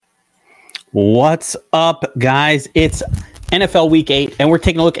What's up, guys? It's NFL Week 8, and we're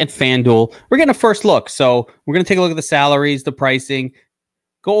taking a look at FanDuel. We're getting a first look, so we're going to take a look at the salaries, the pricing,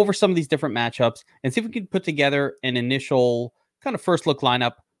 go over some of these different matchups, and see if we can put together an initial kind of first look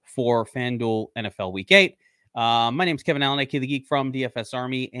lineup for FanDuel NFL Week 8. My name is Kevin Allen, aka The Geek from DFS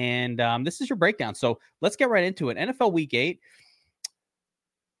Army, and this is your breakdown. So let's get right into it. NFL Week 8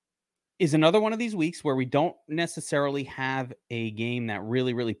 is another one of these weeks where we don't necessarily have a game that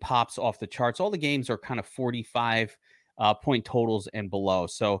really pops off the charts. All the games are kind of 45 point totals and below.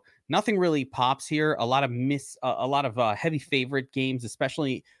 So nothing really pops here. A lot of heavy favorite games,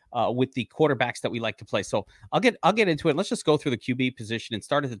 especially with the quarterbacks that we like to play. So I'll get into it. Let's just go through the QB position and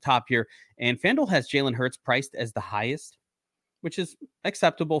start at the top here. And FanDuel has Jalen Hurts priced as the highest, which is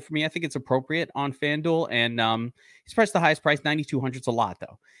acceptable for me. I think it's appropriate on FanDuel. And he's priced the highest price, 9,200 is a lot,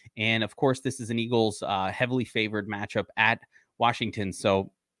 though. And, of course, this is an Eagles heavily favored matchup at Washington. So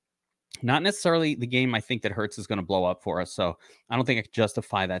not necessarily the game I think that Hurts is going to blow up for us. So I don't think I can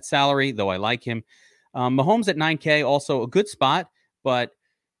justify that salary, though I like him. Mahomes at 9K, also a good spot. But,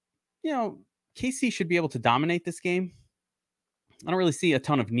 KC should be able to dominate this game. I don't really see a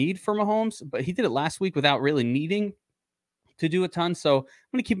ton of need for Mahomes, but he did it last week without really needing to do a ton. So I'm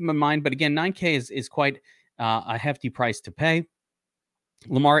going to keep him in mind. But again, 9K is quite a hefty price to pay.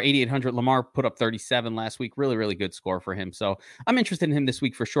 Lamar, 8,800. Lamar put up 37 last week. Really good score for him. So I'm interested in him this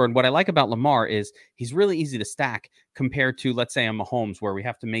week for sure. And what I like about Lamar is he's really easy to stack compared to, let's say, a Mahomes, where we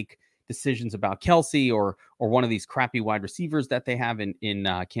have to make decisions about Kelsey or one of these crappy wide receivers that they have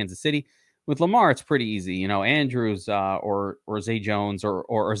in Kansas City. With Lamar, it's pretty easy. Andrews or Zay Jones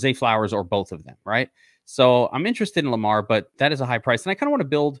or Zay Flowers or both of them, right? So I'm interested in Lamar, but that is a high price. And I kind of want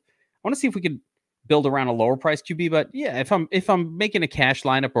to I want to see if we could build around a lower price QB. But yeah, if I'm making a cash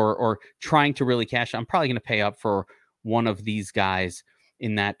lineup or trying to really cash, I'm probably going to pay up for one of these guys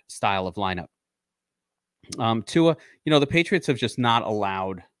in that style of lineup. Tua, the Patriots have just not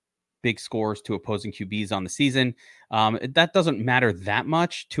allowed big scores to opposing QBs on the season. That doesn't matter that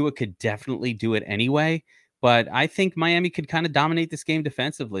much. Tua could definitely do it anyway, but I think Miami could kind of dominate this game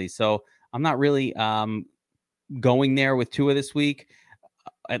defensively. So I'm not really going there with Tua this week,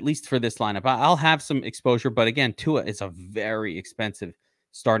 at least for this lineup. I'll have some exposure, but again, Tua is a very expensive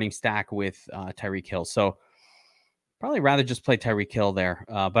starting stack with Tyreek Hill. So probably rather just play Tyreek Hill there.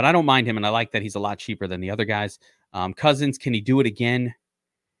 But I don't mind him, and I like that he's a lot cheaper than the other guys. Cousins, can he do it again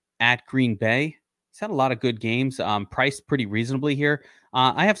at Green Bay? He's had a lot of good games, priced pretty reasonably here.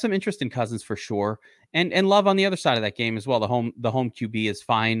 I have some interest in Cousins for sure. And Love on the other side of that game as well. The home QB is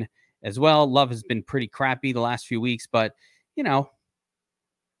fine as well. Love has been pretty crappy the last few weeks, but he's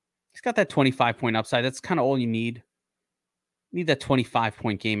got that 25-point upside. That's kind of all you need. You need that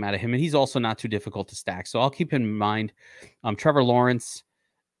 25-point game out of him, and he's also not too difficult to stack. So I'll keep him in mind. Trevor Lawrence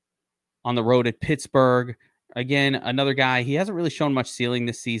on the road at Pittsburgh. Again, another guy. He hasn't really shown much ceiling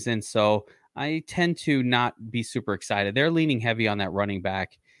this season, so I tend to not be super excited. They're leaning heavy on that running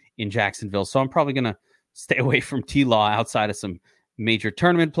back in Jacksonville, so I'm probably going to stay away from T-Law outside of some major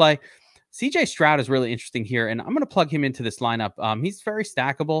tournament play. CJ Stroud is really interesting here, and I'm going to plug him into this lineup. He's very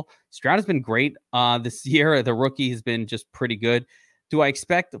stackable. Stroud has been great this year. The rookie has been just pretty good. Do I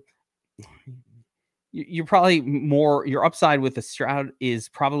expect you're probably more, your upside with the Stroud is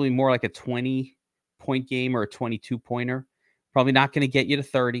probably more like a 20-point game or a 22-pointer. Probably not going to get you to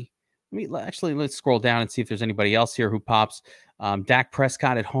 30. Let's scroll down and see if there's anybody else here who pops. Dak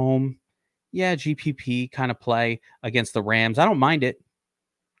Prescott at home. Yeah, GPP kind of play against the Rams. I don't mind it.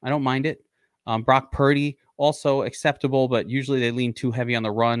 Brock Purdy, also acceptable, but usually they lean too heavy on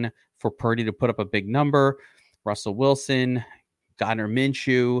the run for Purdy to put up a big number. Russell Wilson, Gardner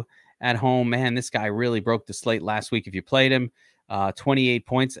Minshew at home. Man, this guy really broke the slate last week if you played him. 28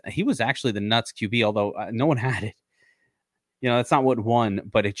 points. He was actually the nuts QB, although no one had it. That's not what won,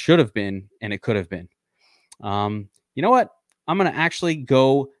 but it should have been, and it could have been. You know what? I'm going to actually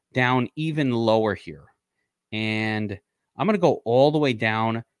go down even lower here. And I'm going to go all the way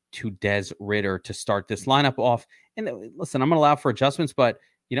down to Des Ridder to start this lineup off. And listen, I'm going to allow for adjustments, but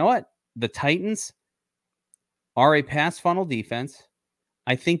you know what? The Titans are a pass funnel defense.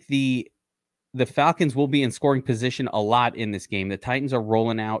 I think the Falcons will be in scoring position a lot in this game. The Titans are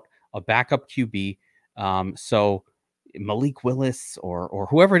rolling out a backup QB. So Malik Willis or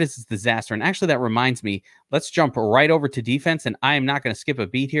whoever it is disaster. And actually, that reminds me, let's jump right over to defense. And I am not going to skip a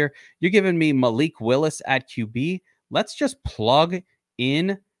beat here. You're giving me Malik Willis at QB. Let's just plug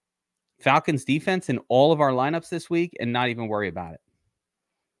in Falcons defense in all of our lineups this week and not even worry about it.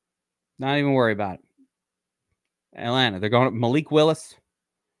 Atlanta, they're going Malik Willis,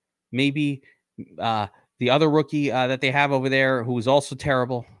 maybe the other rookie that they have over there who is also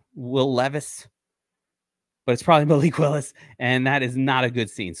terrible. Will Levis, but it's probably Malik Willis, and that is not a good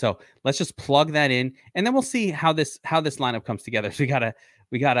scene. So let's just plug that in, and then we'll see how this lineup comes together. So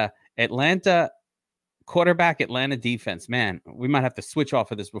we got a Atlanta quarterback, Atlanta defense. Man, we might have to switch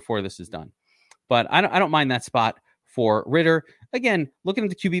off of this before this is done. But I don't mind that spot for Ritter. Again, looking at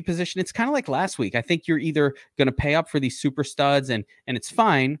the QB position, it's kind of like last week. I think you're either going to pay up for these super studs, and it's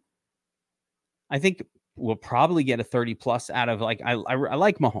fine. I think we'll probably get a 30 plus out of, like, I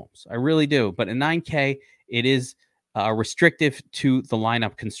like Mahomes. I really do. But a 9K, it is restrictive to the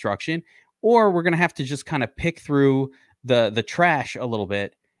lineup construction, or we're going to have to just kind of pick through the trash a little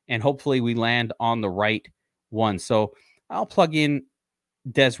bit, and hopefully we land on the right one. So I'll plug in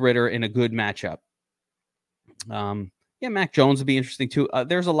Des Ritter in a good matchup. Mac Jones would be interesting too.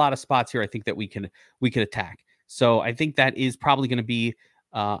 There's a lot of spots here I think that we could attack. So I think that is probably going to be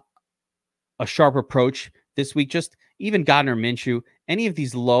a sharp approach this week. Just even Gardner Minshew, any of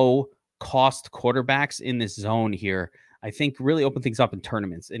these low cost quarterbacks in this zone here, I think really open things up in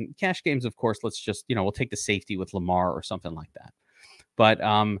tournaments. And cash games, of course, let's just, we'll take the safety with Lamar or something like that. But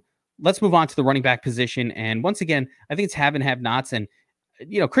let's move on to the running back position. And once again, I think it's have and have nots. And,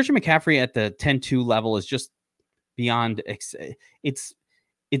 Christian McCaffrey at the 10-2 level is just beyond, it's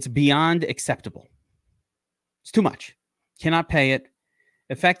beyond acceptable. It's too much. Cannot pay it.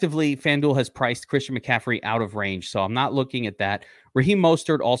 Effectively, FanDuel has priced Christian McCaffrey out of range, so I'm not looking at that. Raheem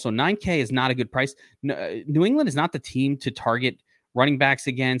Mostert, also 9K is not a good price. New England is not the team to target running backs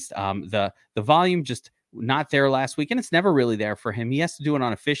against. The volume just not there last week, and it's never really there for him. He has to do it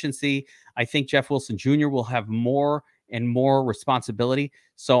on efficiency. I think Jeff Wilson Jr. will have more and more responsibility,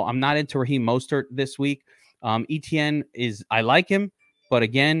 so I'm not into Raheem Mostert this week. ETN I like him, but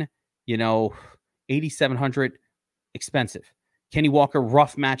again, 8,700 expensive. Kenny Walker,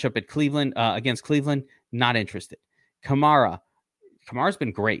 rough matchup at Cleveland against Cleveland, not interested. Kamara's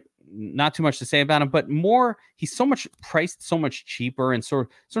been great. Not too much to say about him, but more, he's priced so much cheaper and sort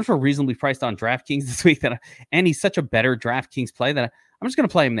of reasonably priced on DraftKings this week and he's such a better DraftKings play that I'm just going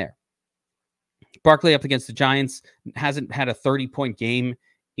to play him there. Barkley up against the Giants hasn't had a 30-point game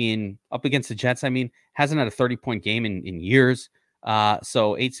up against the Jets. Hasn't had a 30-point game in years.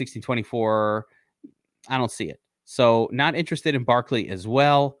 So 8, 16, 24, I don't see it. So not interested in Barkley as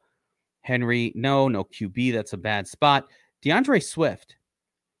well. Henry, no QB. That's a bad spot. DeAndre Swift.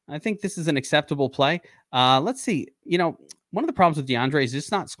 I think this is an acceptable play. Let's see. One of the problems with DeAndre is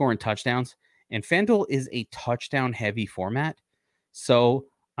just not scoring touchdowns. And FanDuel is a touchdown-heavy format. So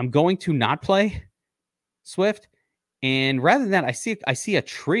I'm going to not play Swift. And rather than that, I see a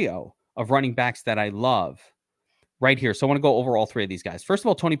trio of running backs that I love right here. So I want to go over all three of these guys. First of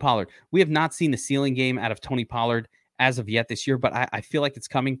all, Tony Pollard. We have not seen the ceiling game out of Tony Pollard as of yet this year, but I feel like it's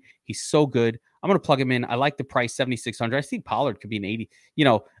coming. He's so good. I'm going to plug him in. I like the price, 7,600. I think Pollard could be an 80.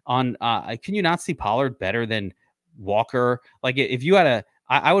 Can you not see Pollard better than Walker? Like if you had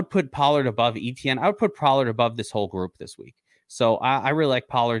I would put Pollard above ETN. I would put Pollard above this whole group this week. So I really like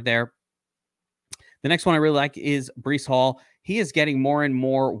Pollard there. The next one I really like is Breece Hall. He is getting more and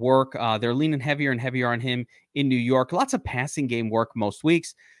more work. They're leaning heavier and heavier on him in New York. Lots of passing game work most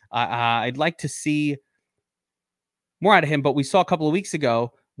weeks. I'd like to see more out of him, but we saw a couple of weeks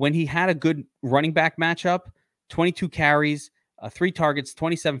ago when he had a good running back matchup, 22 carries, 3 targets,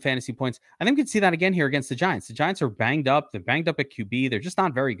 27 fantasy points. I think we could see that again here against the Giants. The Giants are banged up. They're banged up at QB. They're just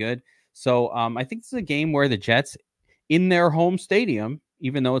not very good. So I think this is a game where the Jets in their home stadium,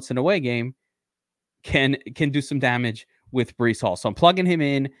 even though it's an away game, can do some damage with Breece Hall. So I'm plugging him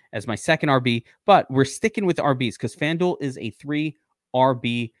in as my second RB, but we're sticking with RBs because FanDuel is a 3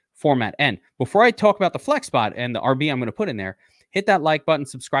 RB format. And before I talk about the flex spot and the RB I'm going to put in there, hit that like button,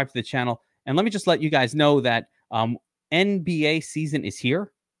 subscribe to the channel, and let me just let you guys know that NBA season is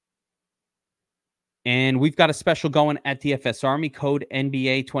here. And we've got a special going at DFS Army. Code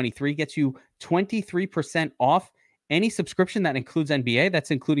NBA23 gets you 23% off any subscription that includes NBA. That's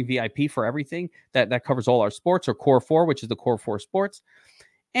including VIP for everything. That covers all our sports, or Core 4, which is the Core 4 sports.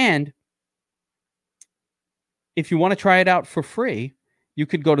 And if you want to try it out for free, you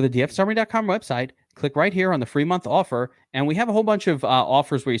could go to the DFSArmy.com website, click right here on the free month offer, and we have a whole bunch of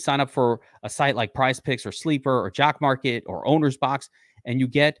offers where you sign up for a site like Prize Picks or Sleeper or Jock Market or Owner's Box, and you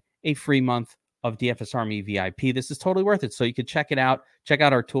get a free month of DFS Army VIP. This is totally worth it. So you could check it out. Check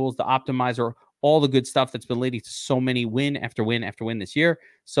out our tools, the optimizer, all the good stuff that's been leading to so many win after win after win this year.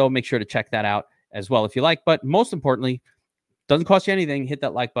 So make sure to check that out as well if you like. But most importantly, doesn't cost you anything. Hit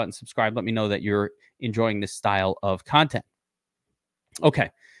that like button, subscribe. Let me know that you're enjoying this style of content. Okay,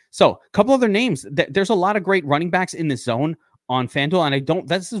 so a couple other names. There's a lot of great running backs in this zone on FanDuel, and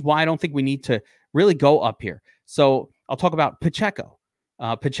this is why I don't think we need to really go up here. So I'll talk about Pacheco.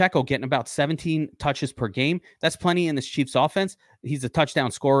 Pacheco getting about 17 touches per game. That's plenty in this Chiefs offense. He's a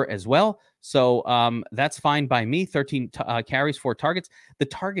touchdown scorer as well. So that's fine by me. 13 carries, 4 targets. The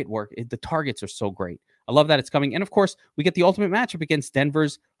targets are so great. I love that it's coming. And of course, we get the ultimate matchup against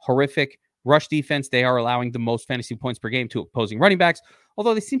Denver's horrific rush defense. They are allowing the most fantasy points per game to opposing running backs,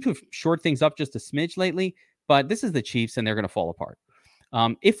 although they seem to have shored things up just a smidge lately. But this is the Chiefs, and they're going to fall apart.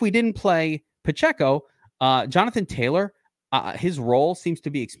 If we didn't play Pacheco, Jonathan Taylor, his role seems to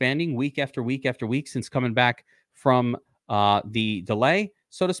be expanding week after week after week since coming back from the delay,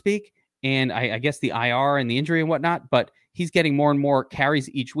 so to speak, and I guess the IR and the injury and whatnot, but he's getting more and more carries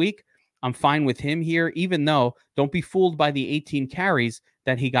each week. I'm fine with him here, even though don't be fooled by the 18 carries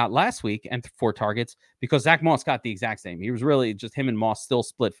that he got last week and 4 targets, because Zach Moss got the exact same. He was really just him and Moss still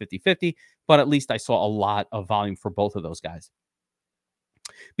split 50-50, but at least I saw a lot of volume for both of those guys.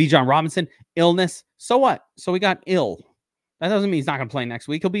 Bijan Robinson, illness. So what? So we got ill. That doesn't mean he's not going to play next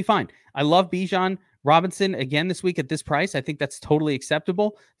week. He'll be fine. I love Bijan Robinson again this week at this price. I think that's totally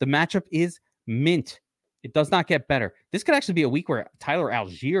acceptable. The matchup is mint. It does not get better. This could actually be a week where Tyler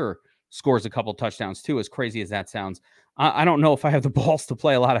Algier scores a couple touchdowns too, as crazy as that sounds. I don't know if I have the balls to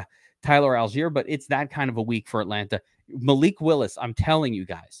play a lot of Tyler Algier, but it's that kind of a week for Atlanta. Malik Willis, I'm telling you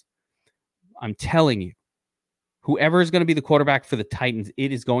guys. Whoever is going to be the quarterback for the Titans,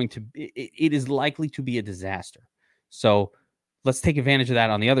 it is likely to be a disaster. So let's take advantage of that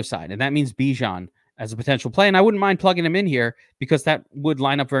on the other side. And that means Bijan as a potential play. And I wouldn't mind plugging him in here because that would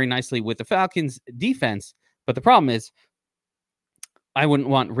line up very nicely with the Falcons defense. But the problem is I wouldn't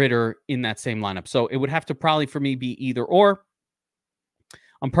want Ritter in that same lineup. So it would have to probably for me be either or.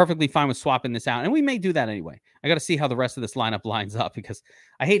 I'm perfectly fine with swapping this out. And we may do that anyway. I got to see how the rest of this lineup lines up because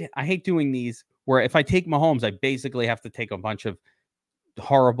I hate doing these where if I take Mahomes, I basically have to take a bunch of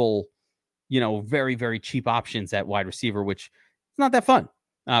horrible, very, very cheap options at wide receiver, which is not that fun,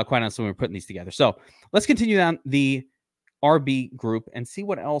 quite honestly, when we're putting these together. So let's continue down the RB group and see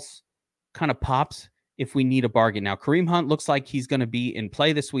what else kind of pops if we need a bargain. Now, Kareem Hunt looks like he's going to be in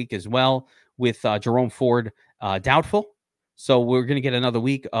play this week as well with Jerome Ford doubtful. So we're going to get another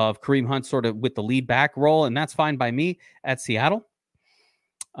week of Kareem Hunt sort of with the lead back role, and that's fine by me at Seattle.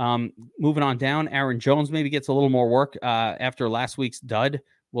 Moving on down, Aaron Jones maybe gets a little more work after last week's dud.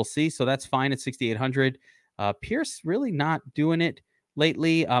 We'll see. So that's fine at 6,800. Pierce really not doing it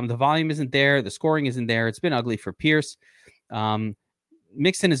lately. The volume isn't there. The scoring isn't there. It's been ugly for Pierce.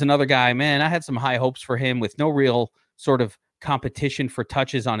 Mixon is another guy, man. I had some high hopes for him with no real sort of competition for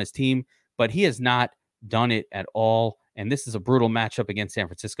touches on his team, but he has not done it at all. And this is a brutal matchup against San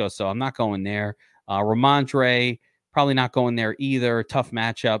Francisco, so I'm not going there. Ramondre, probably not going there either. Tough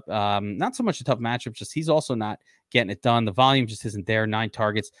matchup. Not so much a tough matchup, just he's also not getting it done. The volume just isn't there. 9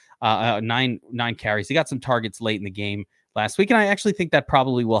 targets, nine carries. He got some targets late in the game last week, and I actually think that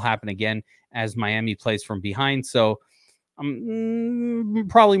probably will happen again as Miami plays from behind. So I'm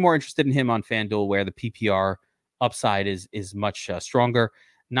probably more interested in him on FanDuel, where the PPR upside is much stronger.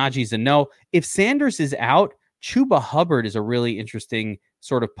 Najee's a no. If Sanders is out, Chuba Hubbard is a really interesting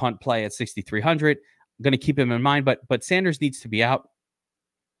sort of punt play at 6,300. I'm going to keep him in mind, but Sanders needs to be out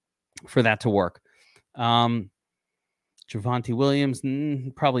for that to work. Javonte Williams,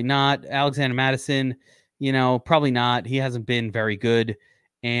 probably not. Alexander Madison, probably not. He hasn't been very good.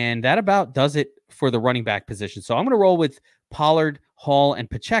 And that about does it for the running back position. So I'm going to roll with Pollard, Hall, and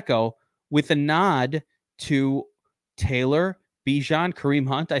Pacheco with a nod to Taylor, Bijan, Kareem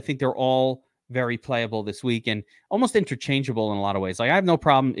Hunt. I think they're all very playable this week and almost interchangeable in a lot of ways. Like I have no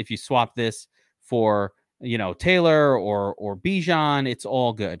problem if you swap this for, Taylor or Bijan, it's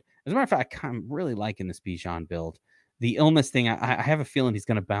all good. As a matter of fact, I'm really liking this Bijan build. The illness thing, I have a feeling he's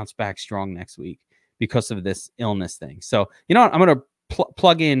going to bounce back strong next week because of this illness thing. So, you know what? I'm going to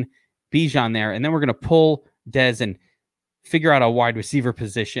plug in Bijan there, and then we're going to pull Dez and figure out a wide receiver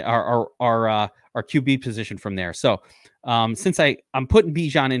position, our QB position from there. So, since I'm putting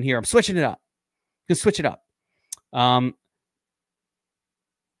Bijan in here, I'm switching it up. Just switch it up.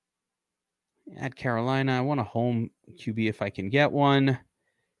 At Carolina, I want a home QB if I can get one.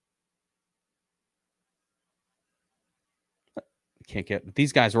 Can't get.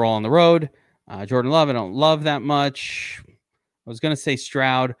 These guys are all on the road. Jordan Love, I don't love that much. I was going to say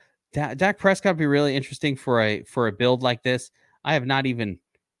Stroud. Dak Prescott would be really interesting for a build like this. I have not even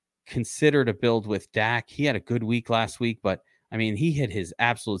considered a build with Dak. He had a good week last week, but I mean, he hit his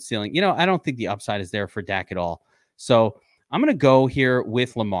absolute ceiling. I don't think the upside is there for Dak at all. So I'm going to go here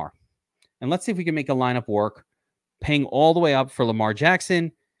with Lamar. And let's see if we can make a lineup work, paying all the way up for Lamar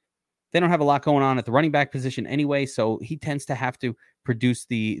Jackson. They don't have a lot going on at the running back position anyway, so he tends to have to produce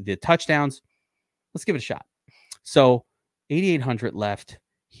the touchdowns. Let's give it a shot. So 8,800 left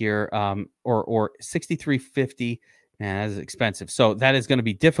here, or 6,350. Man, that is expensive. So that is going to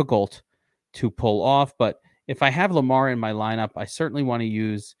be difficult to pull off. But if I have Lamar in my lineup, I certainly want to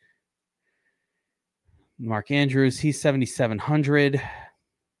use Mark Andrews. He's 7,700.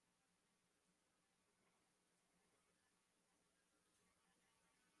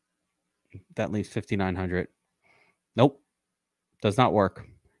 That leaves 5,900. Nope. Does not work.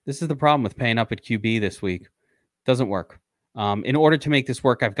 This is the problem with paying up at QB this week. Doesn't work. In order to make this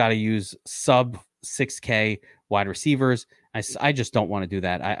work, I've got to use sub 6K wide receivers. I just don't want to do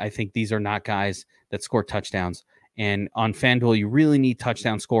that. I think these are not guys that score touchdowns. And on FanDuel, you really need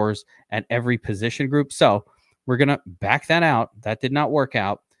touchdown scores at every position group. So we're going to back that out. That did not work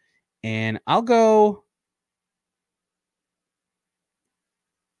out. And I'll go.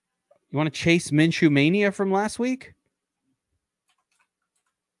 You want to chase Minshew Mania from last week?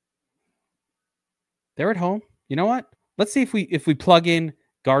 They're at home. You know what? Let's see if we plug in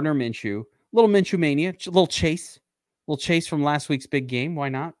Gardner Minshew, little Minshew Mania, little chase from last week's big game. Why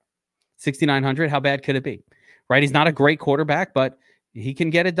not? 6,900. How bad could it be? Right? He's not a great quarterback, but he can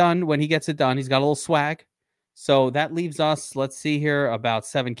get it done when he gets it done. He's got a little swag. So that leaves us, let's see here, about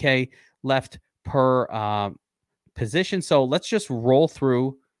 7K left per position. So let's just roll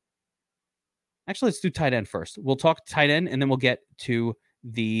through. Actually, let's do tight end first. We'll talk tight end, and then we'll get to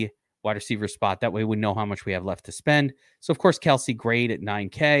the wide receiver spot. That way we know how much we have left to spend. So, of course, Kelsey, great at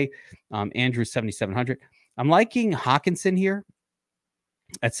 9K. Andrew, 7,700. I'm liking Hawkinson here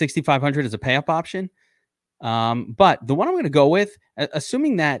at 6,500 as a pay-up option. But the one I'm going to go with,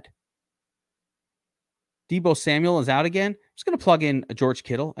 assuming that Deebo Samuel is out again, I'm just going to plug in George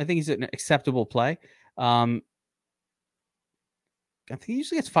Kittle. I think he's an acceptable play. I think he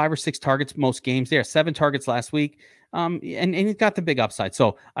usually gets 5 or 6 targets most games. There, 7 targets last week. And he's got the big upside.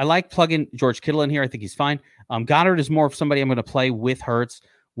 So I like plugging George Kittle in here. I think he's fine. Goddard is more of somebody I'm going to play with Hurts.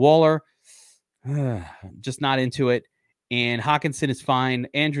 Waller, just not into it. And Hawkinson is fine.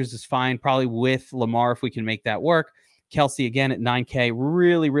 Andrews is fine, probably with Lamar if we can make that work. Kelsey again at 9K.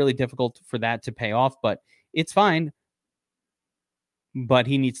 Really, really difficult for that to pay off, but it's fine. But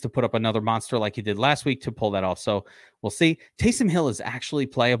he needs to put up another monster like he did last week to pull that off. So we'll see. Taysom Hill is actually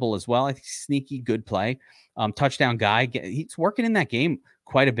playable as well. I think sneaky good play. Touchdown guy. He's working in that game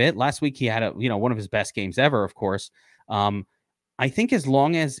quite a bit. Last week he had one of his best games ever, of course. I think as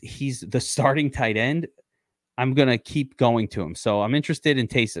long as he's the starting tight end, I'm going to keep going to him. So I'm interested in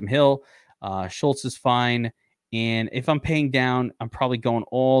Taysom Hill. Schultz is fine. And if I'm paying down, I'm probably going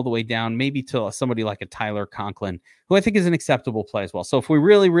all the way down, maybe to somebody like a Tyler Conklin, who I think is an acceptable play as well. So if we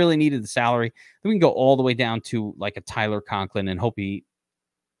really, really needed the salary, then we can go all the way down to like a Tyler Conklin and hope he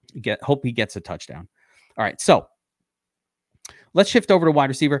gets a touchdown. All right, so let's shift over to wide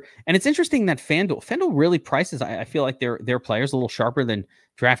receiver. And it's interesting that FanDuel really prices. I feel like their players a little sharper than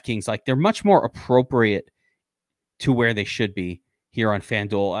DraftKings. Like they're much more appropriate to where they should be here on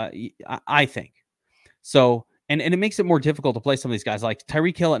FanDuel. I think so. And it makes it more difficult to play some of these guys like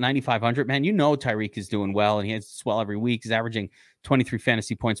Tyreek Hill at 9,500. Man, Tyreek is doing well, and he has swell every week. He's averaging 23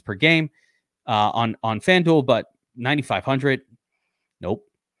 fantasy points per game on FanDuel, but 9,500, nope.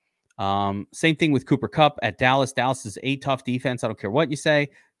 Same thing with Cooper Kupp at Dallas. Dallas is a tough defense. I don't care what you say.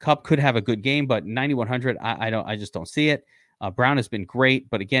 Kupp could have a good game, but 9,100, I just don't see it. Brown has been great,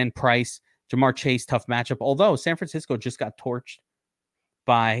 but again, price. Jamar Chase, tough matchup. Although San Francisco just got torched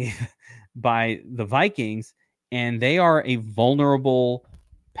by the Vikings. And they are a vulnerable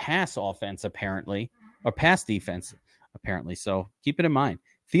pass offense, apparently, or pass defense, apparently. So keep it in mind.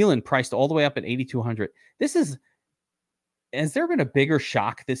 Thielen priced all the way up at 8,200. Has there been a bigger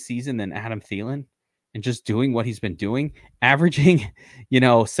shock this season than Adam Thielen and just doing what he's been doing, averaging,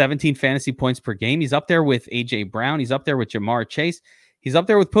 17 fantasy points per game? He's up there with AJ Brown. He's up there with Jamar Chase. He's up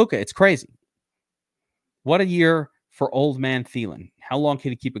there with Puka. It's crazy. What a year for old man Thielen. How long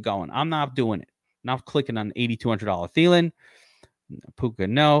can he keep it going? I'm not doing it. Not clicking on $8,200 Thielen. Puka,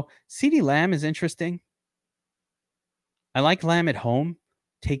 no. CeeDee Lamb is interesting. I like Lamb at home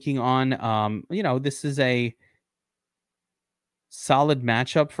taking on, this is a solid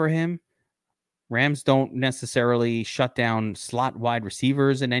matchup for him. Rams don't necessarily shut down slot wide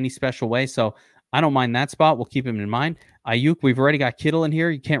receivers in any special way, so I don't mind that spot. We'll keep him in mind. Ayuk, we've already got Kittle in here.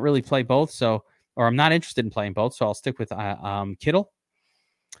 You can't really play both, or I'm not interested in playing both, so I'll stick with Kittle.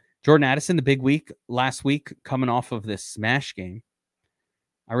 Jordan Addison, the big week last week, coming off of this smash game.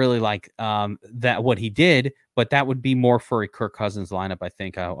 I really like that what he did, but that would be more for a Kirk Cousins lineup. I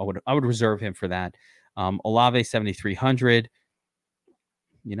think I would reserve him for that. Olave 7,300.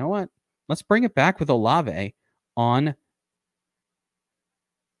 You know what? Let's bring it back with Olave on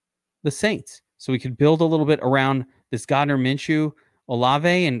the Saints, so we could build a little bit around this Gardner Minshew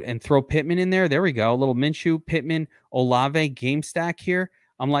Olave and throw Pittman in there. There we go. A little Minshew, Pittman, Olave game stack here.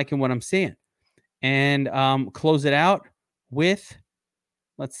 I'm liking what I'm seeing. And close it out with,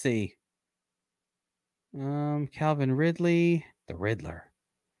 let's see, Calvin Ridley, the Riddler.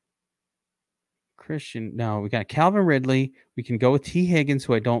 Christian, no, we got Calvin Ridley. We can go with T. Higgins,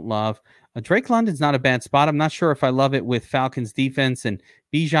 who I don't love. Drake London's not a bad spot. I'm not sure if I love it with Falcons defense and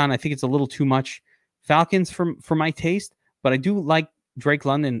Bijan. I think it's a little too much Falcons for my taste, but I do like Drake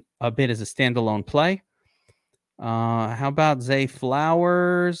London a bit as a standalone play. How about Zay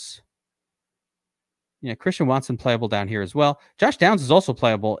Flowers? Yeah, Christian Watson playable down here as well. Josh Downs is also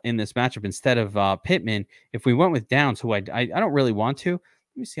playable in this matchup instead of Pittman. If we went with Downs, who I don't really want to.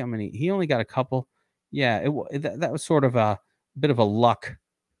 Let me see how many. He only got a couple. Yeah, that was sort of a bit of a luck,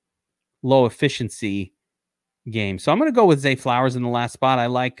 low efficiency game. So I'm going to go with Zay Flowers in the last spot. I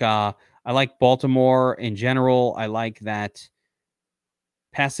like Baltimore in general. I like that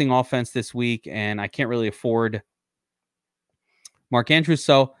passing offense this week, and I can't really afford Mark Andrews.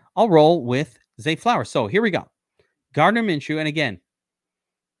 So I'll roll with Zay Flowers. So here we go. Gardner Minshew, and again,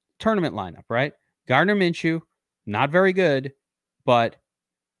 tournament lineup, right? Gardner Minshew, not very good, but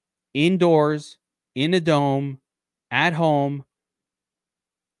indoors, in a dome, at home,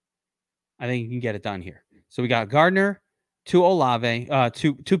 I think you can get it done here. So we got Gardner to Olave,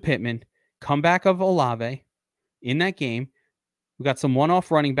 to Pittman, comeback of Olave in that game. We got some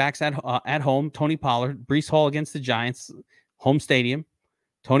one-off running backs at home. Tony Pollard, Breece Hall against the Giants, home stadium.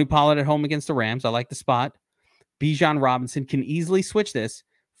 Tony Pollard at home against the Rams. I like the spot. Bijan Robinson can easily switch this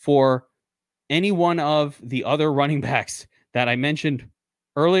for any one of the other running backs that I mentioned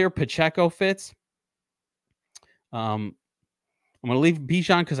earlier. Pacheco fits. I'm going to leave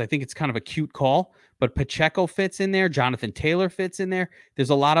Bijan because I think it's kind of a cute call, but Pacheco fits in there. Jonathan Taylor fits in there.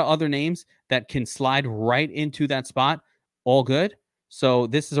 There's a lot of other names that can slide right into that spot. All good. So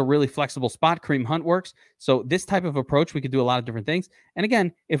this is a really flexible spot. Kareem Hunt works. So this type of approach, we could do a lot of different things. And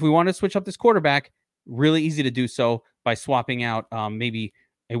again, if we want to switch up this quarterback, really easy to do so by swapping out maybe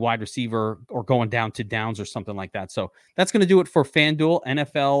a wide receiver or going down to Downs or something like that. So that's going to do it for FanDuel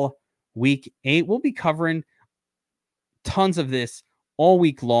NFL Week 8. We'll be covering tons of this all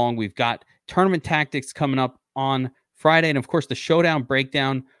week long. We've got tournament tactics coming up on Friday. And of course, the showdown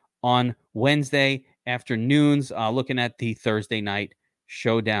breakdown on Wednesday afternoons, looking at the Thursday night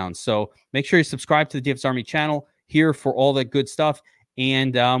showdown. So make sure you subscribe to the DFS Army channel here for all that good stuff.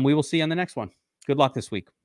 And we will see you on the next one. Good luck this week.